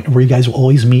anchor point where you guys will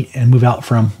always meet and move out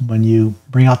from when you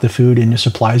bring out the food and your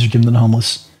supplies are given to the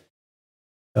homeless.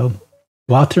 So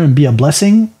Go out there and be a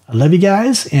blessing. I love you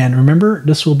guys. And remember,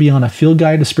 this will be on a field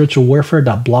guide to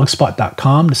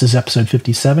spiritualwarfare.blogspot.com. This is episode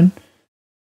 57.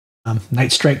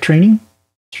 Night Strike Training,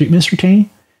 Street Ministry Training.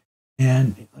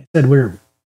 And like I said, we're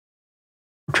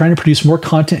trying to produce more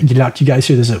content and get it out to you guys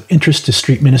here. There's an interest to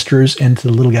street ministers and to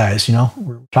the little guys. You know,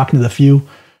 we're talking to the few.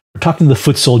 We're talking to the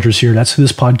foot soldiers here. That's who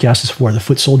this podcast is for, the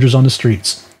foot soldiers on the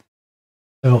streets.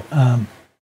 So,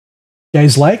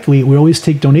 guys, we always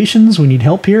take donations. We need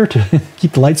help here to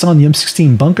keep the lights on the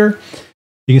M16 bunker.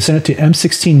 You can send it to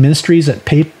M16 Ministries send it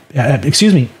to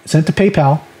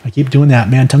PayPal. I keep doing that,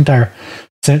 man, tongue tire.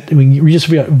 We reach us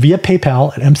via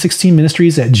PayPal at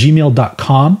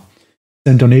m16ministries@gmail.com.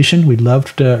 Send a donation. We'd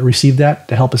love to receive that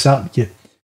to help us out, keep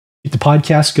the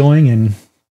podcast going and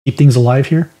keep things alive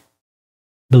here.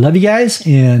 I love you guys,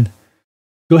 and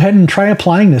go ahead and try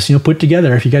applying this, put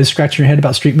together. If you guys scratching your head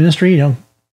about street ministry,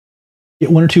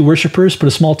 get one or two worshipers, put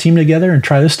a small team together and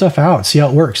try this stuff out. See how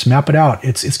it works. Map it out.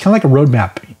 It's kind of like a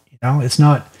roadmap.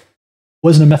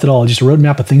 Wasn't a methodology, just a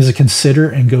roadmap of things to consider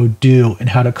and go do, and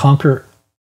how to conquer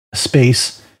a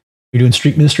space. You're doing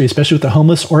street ministry, especially with the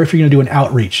homeless, or if you're going to do an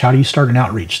outreach. How do you start an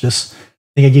outreach? I think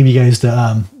I gave you guys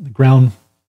the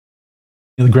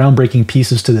groundbreaking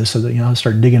pieces to this, so that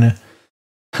start digging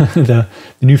the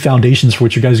new foundations for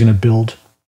what you guys are going to build.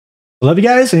 I love you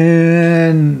guys,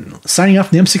 and signing off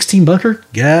from the M16 bunker.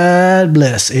 God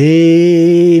bless.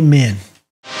 Amen.